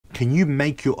can you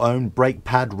make your own brake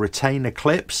pad retainer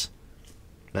clips?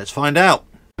 Let's find out.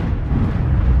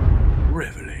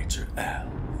 RevelatorAlf.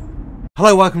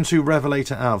 Hello, welcome to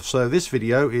RevelatorAlf. So this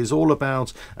video is all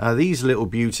about these little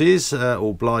beauties,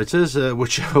 or blighters,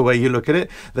 whichever way you look at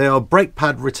it. They are brake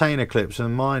pad retainer clips,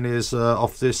 and mine is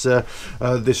off this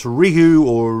this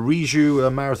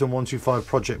Riju Marathon 125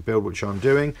 project build, which I'm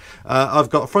doing. I've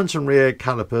got front and rear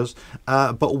calipers,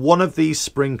 but one of these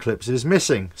spring clips is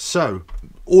missing. So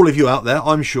all of you out there,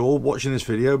 I'm sure, watching this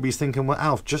video will be thinking, well,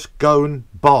 Alf, just go and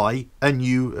buy a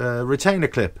new retainer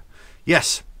clip.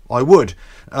 Yes, I would,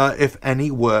 if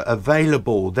any were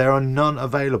available. There are none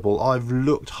available. I've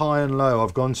looked high and low.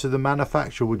 I've gone to the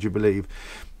manufacturer, would you believe?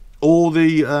 All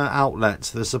the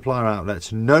outlets, the supplier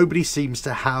outlets, nobody seems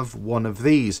to have one of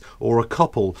these, or a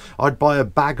couple. I'd buy a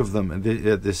bag of them at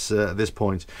this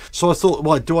point. So I thought,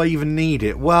 well, do I even need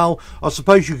it? Well, I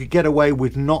suppose you could get away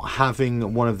with not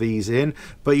having one of these in,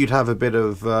 but you'd have a bit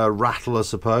of rattle, I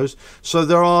suppose. So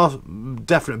there are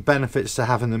definite benefits to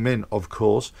having them in, of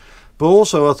course. But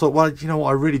also I thought, well, you know what,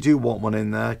 I really do want one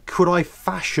in there. Could I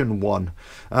fashion one?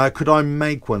 Could I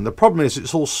make one? The problem is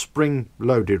it's all spring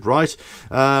loaded, right?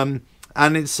 And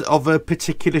it's of a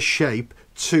particular shape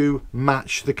to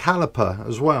match the caliper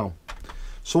as well.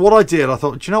 So what I did, I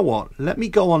thought, do you know what? Let me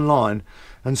go online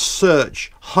and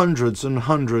search hundreds and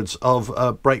hundreds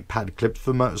of brake pad clips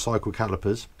for motorcycle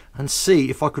calipers and see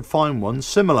if I could find one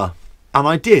similar. And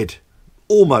I did,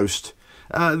 almost.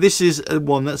 This is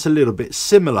one that's a little bit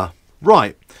similar.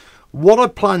 Right, what I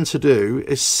plan to do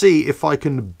is see if I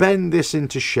can bend this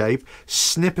into shape,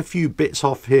 snip a few bits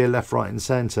off here, left, right and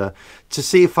centre, to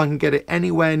see if I can get it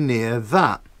anywhere near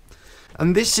that.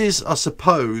 And this is, I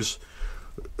suppose,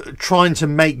 trying to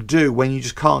make do when you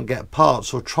just can't get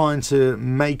parts, or trying to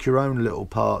make your own little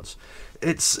parts.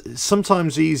 It's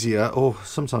sometimes easier, or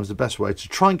sometimes the best way, to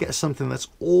try and get something that's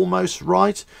almost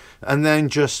right and then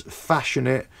just fashion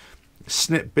it,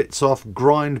 snip bits off,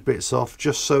 grind bits off,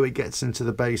 just so it gets into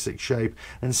the basic shape,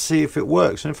 and see if it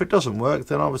works. And if it doesn't work,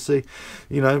 then obviously,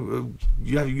 you know,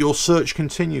 your search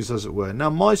continues, as it were.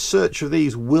 Now, my search of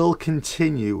these will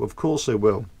continue, of course they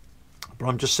will, but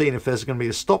I'm just seeing if there's going to be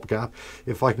a stopgap,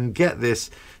 if I can get this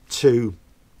to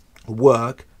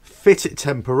work, fit it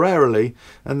temporarily,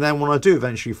 and then when I do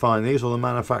eventually find these, or the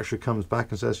manufacturer comes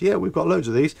back and says, yeah, we've got loads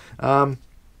of these,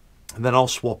 and then I'll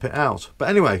swap it out. But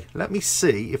anyway, let me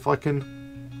see if I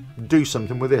can do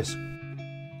something with this.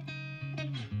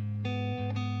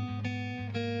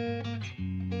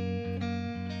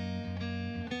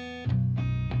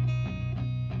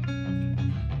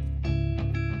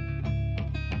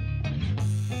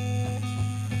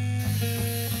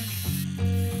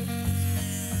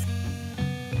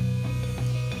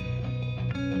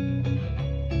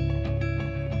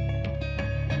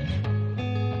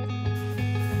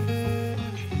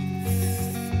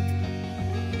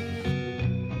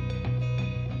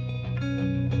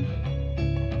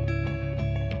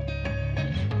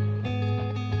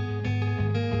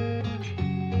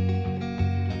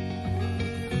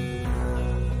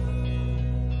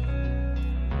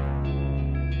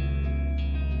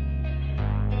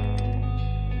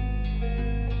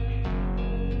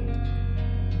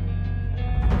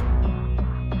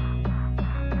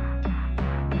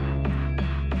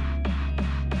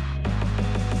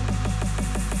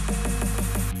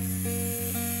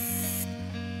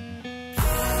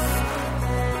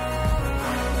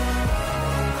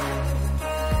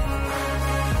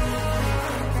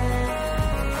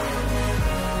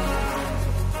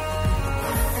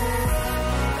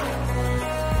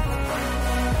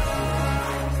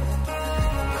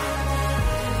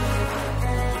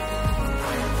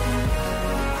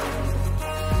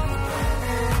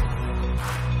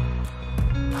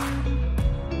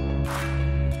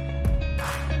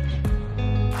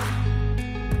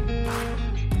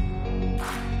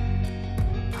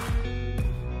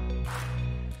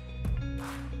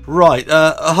 Right,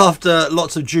 after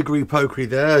lots of jiggery pokery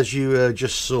there, as you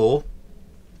just saw,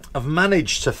 I've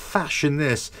managed to fashion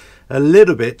this a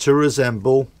little bit to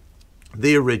resemble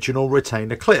the original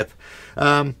retainer clip.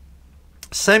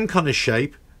 Same kind of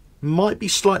shape, might be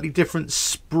slightly different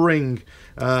spring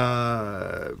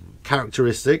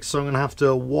characteristics, so I'm going to have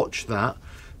to watch that.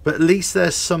 But at least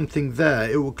there's something there.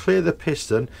 It will clear the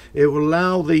piston. It will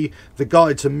allow the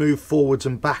guide to move forwards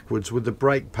and backwards with the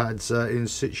brake pads in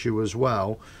situ as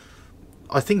well.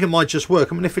 I think it might just work.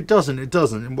 I mean, if it doesn't, it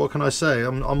doesn't. And what can I say?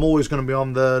 I'm always going to be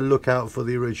on the lookout for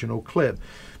the original clip.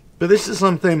 But this is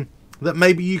something that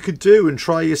maybe you could do and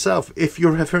try yourself if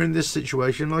you're ever in this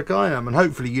situation like I am. And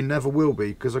hopefully you never will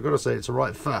be, because I've got to say it's a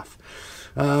right faff.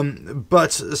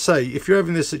 But say if you're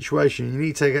having this situation, you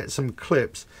need to get some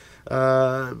clips,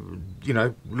 you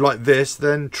know, like this,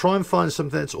 then try and find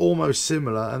something that's almost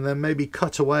similar and then maybe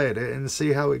cut away at it and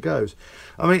see how it goes.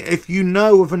 I mean, if you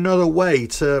know of another way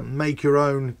to make your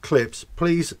own clips,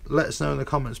 please let us know in the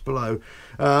comments below.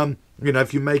 You know,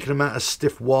 if you're making them out of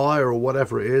stiff wire or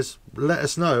whatever it is, let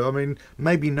us know. I mean,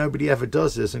 maybe nobody ever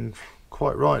does this, and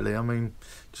quite rightly, I mean,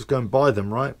 just go and buy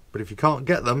them, right? But if you can't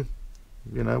get them,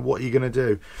 you know, what are you going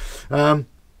to do?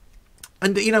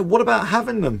 And, you know, what about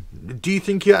having them? Do you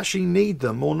think you actually need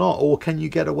them or not? Or can you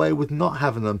get away with not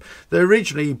having them? They're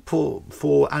originally put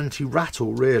for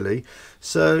anti-rattle, really.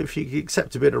 So if you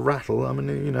accept a bit of rattle, I mean,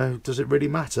 you know, does it really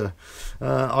matter?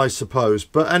 I suppose.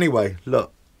 But anyway,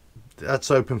 look,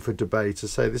 that's open for debate. I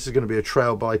say this is going to be a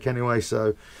trail bike anyway,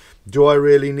 so do I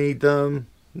really need them?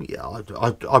 Yeah,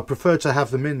 I prefer to have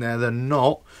them in there than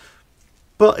not.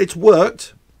 But it's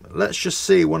worked. Let's just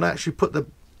see when I actually put the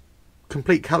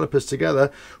complete calipers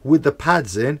together with the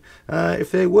pads in,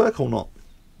 if they work or not.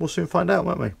 We'll soon find out,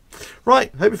 won't we?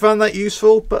 Right, hope you found that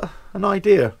useful, but an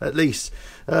idea at least.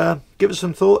 Give us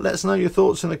some thought. Let us know your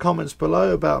thoughts in the comments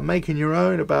below about making your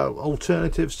own, about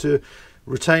alternatives to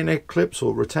retainer clips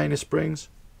or retainer springs.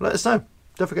 Let us know.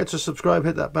 Don't forget to subscribe,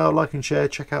 hit that bell, like and share.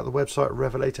 Check out the website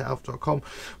RevelatorAlf.com.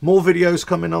 More videos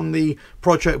coming on the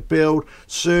project build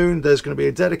soon. There's going to be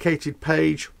a dedicated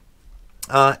page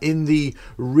in the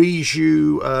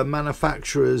Reju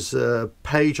manufacturers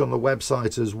page on the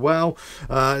website as well.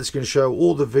 It's going to show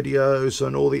all the videos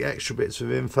and all the extra bits of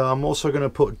info. I'm also going to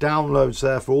put downloads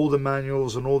there for all the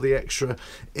manuals and all the extra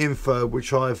info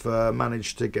which I've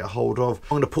managed to get hold of. I'm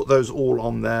going to put those all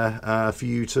on there for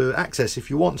you to access if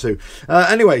you want to.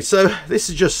 Anyway, so this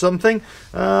is just something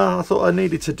I thought I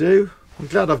needed to do. I'm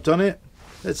glad I've done it.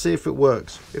 Let's see if it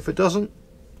works. If it doesn't,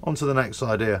 on to the next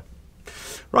idea.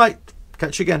 Right.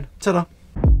 Catch you again. Ta-da.